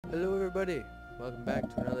Hello everybody, welcome back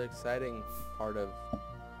to another exciting part of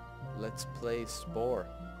Let's Play Spore.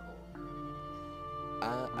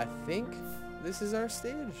 I think this is our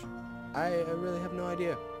stage. I really have no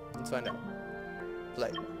idea. Let's find out.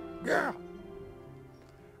 Play. Yeah!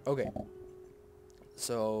 Okay.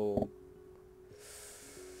 So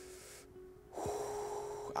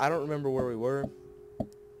I don't remember where we were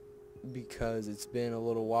because it's been a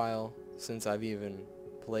little while since I've even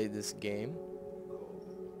played this game.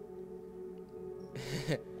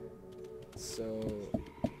 So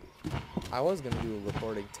I was gonna do a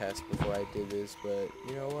recording test before I did this, but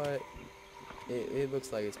you know what? It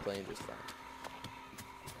looks like it's playing just fine.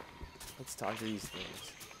 Let's talk to these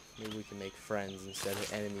things. Maybe we can make friends instead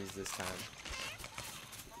of enemies this time.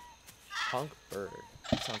 Punk bird.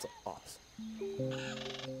 That sounds awesome.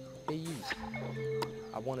 Hey you.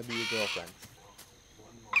 I want to be your girlfriend.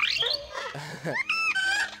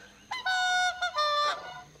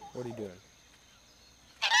 What are you doing?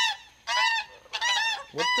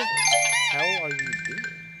 What the hell are you doing?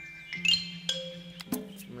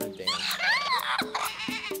 I'm gonna dance.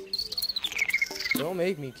 Don't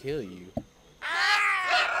make me kill you.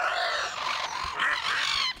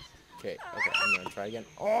 Okay, I'm gonna try again.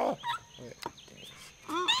 Oh! Okay, dance.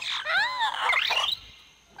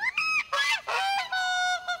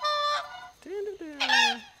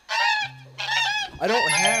 I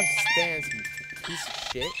don't have stance, you piece of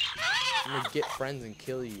shit. I'm gonna get friends and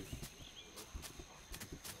kill you.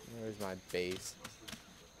 Where's my base?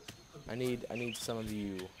 I need some of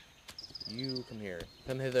you. You come here.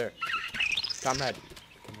 Come hither. Comrade.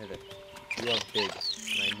 Come hither. You are big,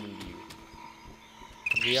 and I need you.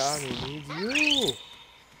 The army needs you.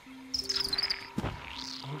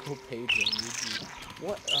 Uncle Pedro needs you.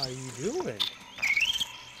 What are you doing?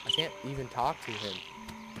 I can't even talk to him.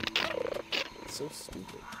 It's so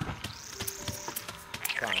stupid.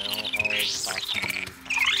 Fine, I'll talk to you.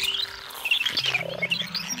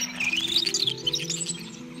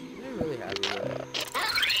 Really happy with it.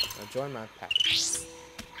 Now join my pack.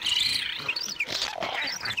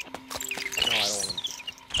 No, I don't want to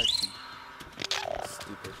touch you.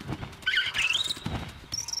 Stupid.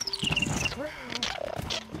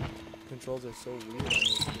 Controls are so weird on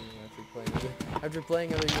this game after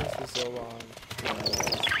playing other games for so long.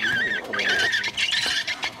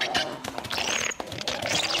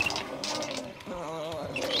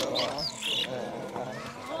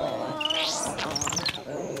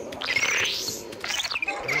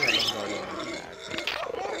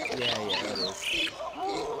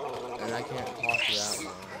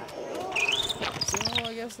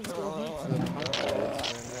 Let's go to the pumpkins and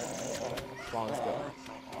well, let's go.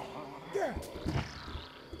 Yeah.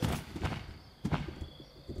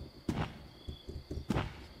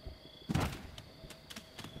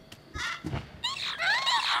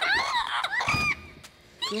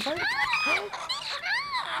 You fight?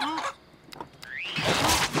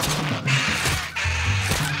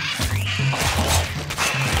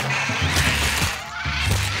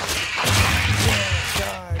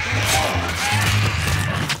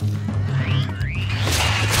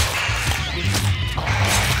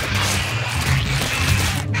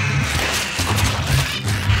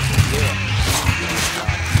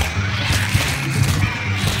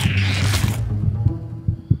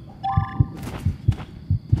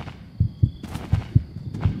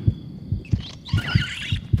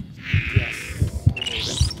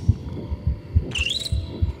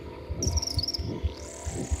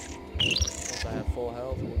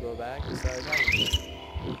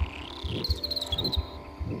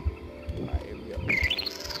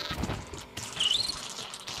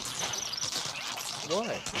 What?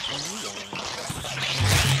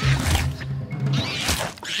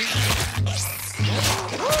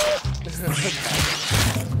 There's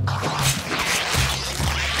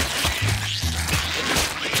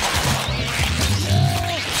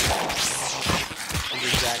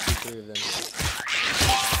exactly 3 of them.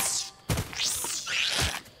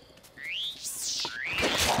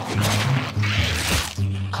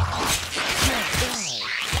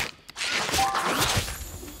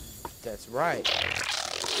 That's right. I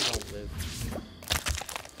don't live.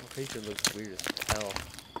 My creature looks weird as hell.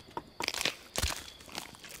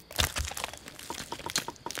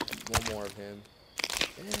 One more of him.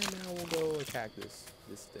 And now we'll go attack this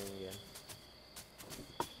thing again.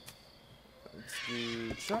 Let's do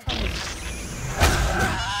charge.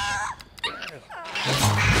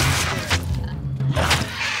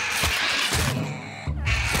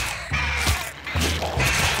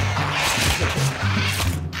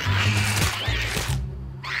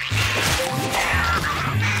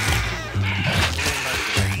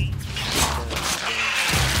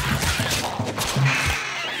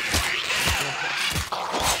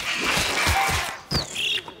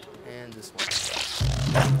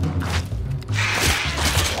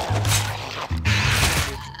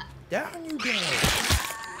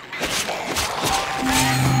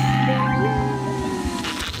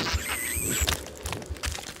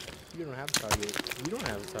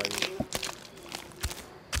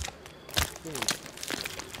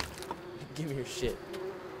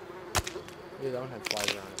 the one had flies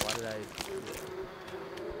around it. Why did I do that?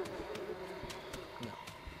 No.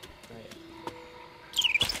 Not yet.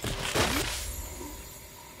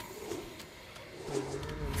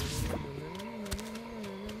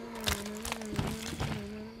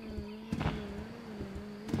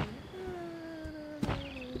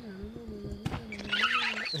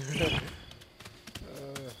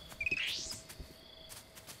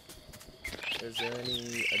 Is there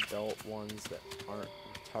any adult ones that aren't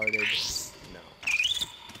retarded? No.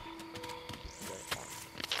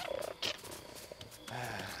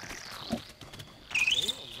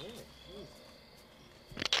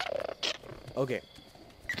 Okay.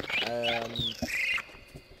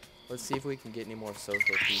 Let's see if we can get any more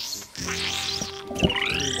social pieces. Because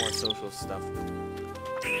we need more social stuff.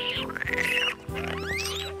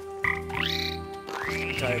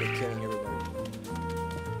 I'm tired of killing everybody.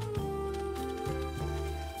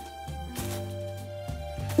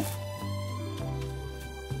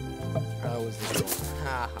 How was this going?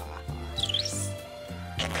 Ha ha ha.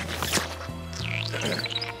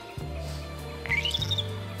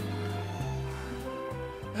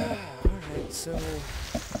 Alright, so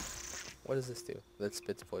what does this do? That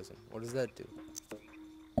spits poison. What does that do?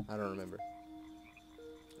 I don't remember.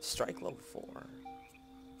 Strike level 4.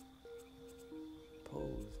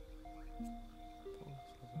 Pose.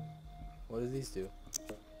 What do these do?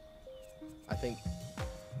 I think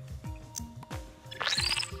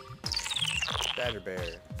Badger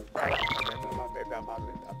bear. I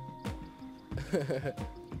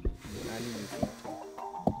need you.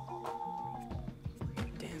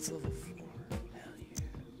 Dance level 4. Hell yeah.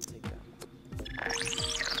 Take that.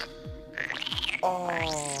 Oh.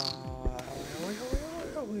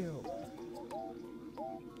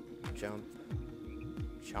 Jump.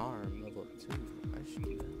 Charm level 2. I should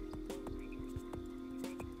do that.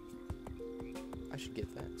 I should get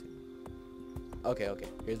that too. Okay.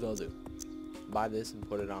 Here's what I'll do. Buy this and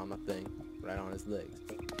put it on my thing. Right on his legs.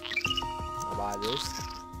 I'll buy this.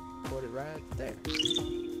 Put it right there.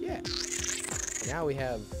 Yeah. Now we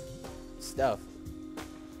have stuff.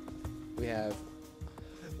 We have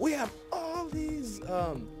all these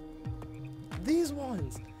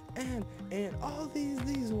ones and all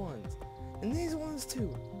these ones and these ones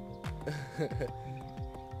too.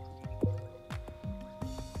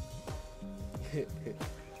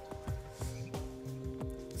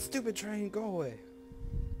 Stupid train, go away.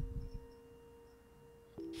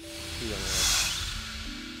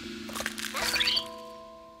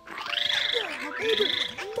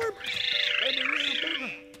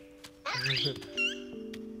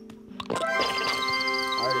 I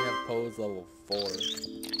already have pose level 4.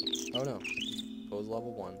 Oh no. Pose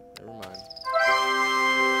level 1. Never mind.